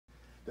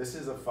This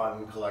is a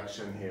fun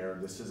collection here.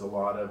 This is a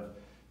lot of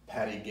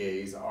Patty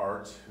Gay's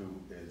art, who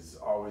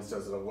always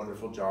does a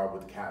wonderful job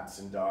with cats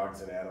and dogs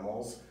and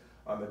animals.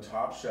 On the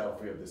top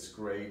shelf, we have this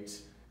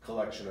great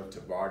collection of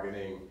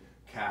tobogganing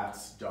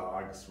cats,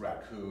 dogs,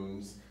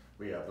 raccoons.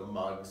 We have the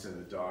mugs and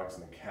the dogs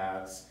and the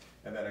cats,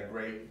 and then a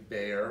great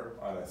bear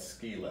on a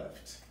ski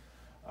lift.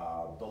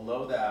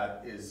 Below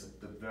that is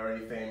the very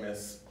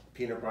famous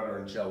peanut butter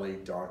and jelly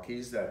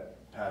donkeys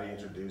that Patty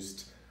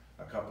introduced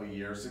a couple of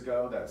years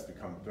ago. That's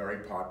become very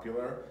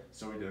popular.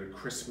 So we did a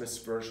Christmas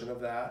version of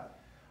that.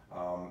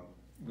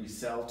 We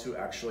sell to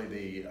actually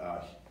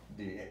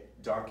the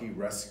Donkey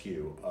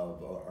Rescue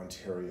of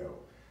Ontario.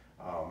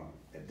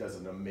 It does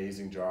an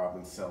amazing job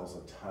and sells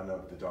a ton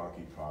of the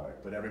donkey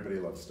product, but everybody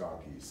loves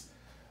donkeys.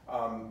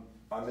 On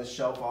this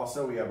shelf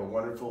also, we have a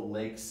wonderful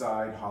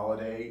lakeside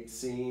holiday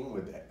scene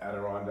with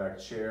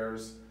Adirondack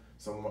chairs,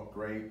 some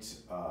great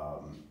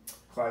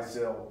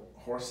Clydesdale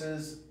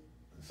horses,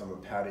 some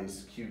of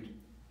Patty's cute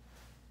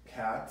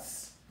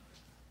cats.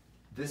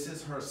 This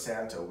is her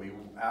Santa. We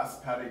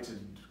asked Patty to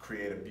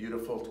create a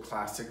beautiful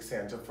classic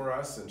Santa for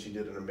us, and she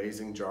did an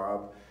amazing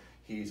job.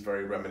 He's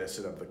very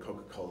reminiscent of the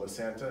Coca-Cola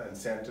Santa, and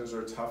Santas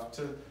are tough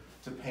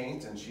to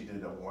paint, and she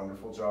did a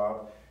wonderful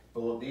job.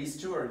 Below, these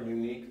two are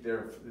unique.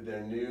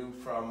 They're new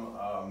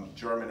from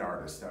German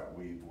artists that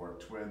we've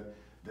worked with.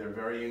 They're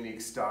very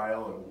unique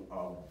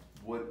style,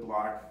 wood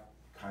block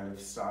kind of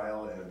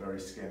style, and a very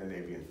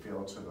Scandinavian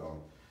feel to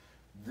them.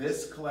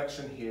 This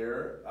collection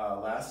here,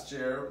 last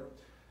year,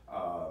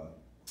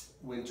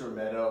 Winter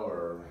Meadow,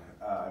 or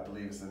I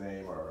believe is the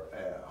name, or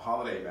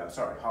Holiday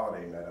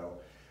Meadow,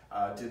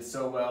 did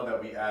so well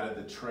that we added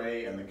the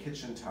tray and the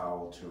kitchen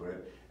towel to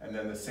it, and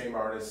then the same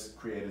artist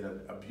created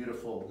a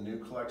beautiful new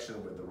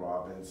collection with the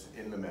robins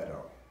in the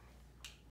meadow.